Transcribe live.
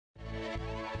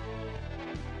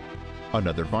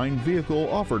Another fine vehicle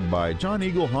offered by John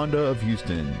Eagle Honda of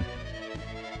Houston.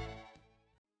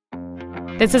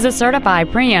 This is a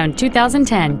certified pre-owned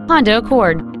 2010 Honda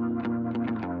Accord.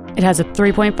 It has a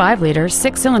 3.5-liter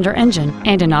six-cylinder engine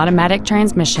and an automatic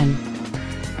transmission.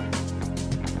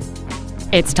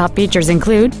 Its top features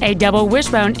include a double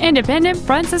wishbone independent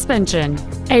front suspension,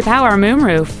 a power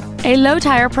moonroof, a low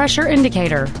tire pressure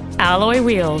indicator, alloy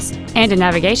wheels, and a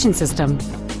navigation system.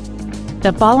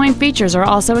 The following features are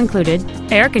also included: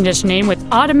 air conditioning with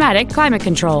automatic climate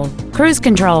control, cruise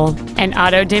control, an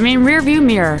auto-dimming rearview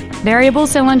mirror, variable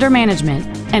cylinder management,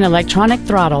 an electronic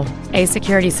throttle, a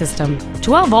security system,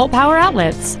 12-volt power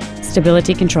outlets,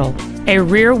 stability control, a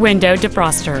rear window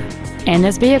defroster, and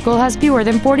this vehicle has fewer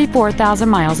than 44,000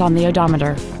 miles on the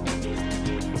odometer.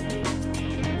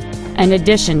 In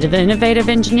addition to the innovative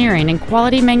engineering and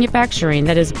quality manufacturing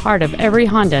that is part of every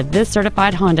Honda, this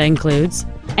certified Honda includes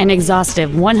an exhaustive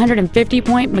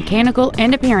 150-point mechanical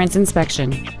and appearance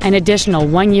inspection, an additional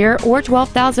 1 year or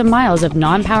 12,000 miles of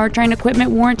non-powertrain equipment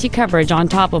warranty coverage on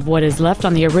top of what is left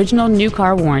on the original new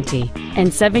car warranty,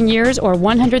 and 7 years or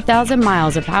 100,000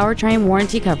 miles of powertrain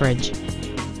warranty coverage.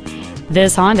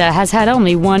 This Honda has had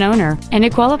only one owner, and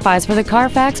it qualifies for the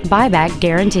Carfax buyback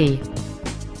guarantee.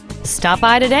 Stop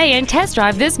by today and test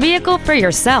drive this vehicle for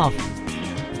yourself.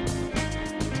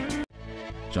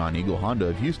 John Eagle Honda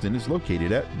of Houston is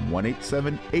located at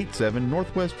 18787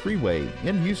 Northwest Freeway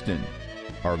in Houston.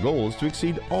 Our goal is to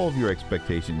exceed all of your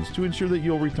expectations to ensure that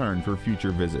you'll return for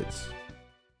future visits.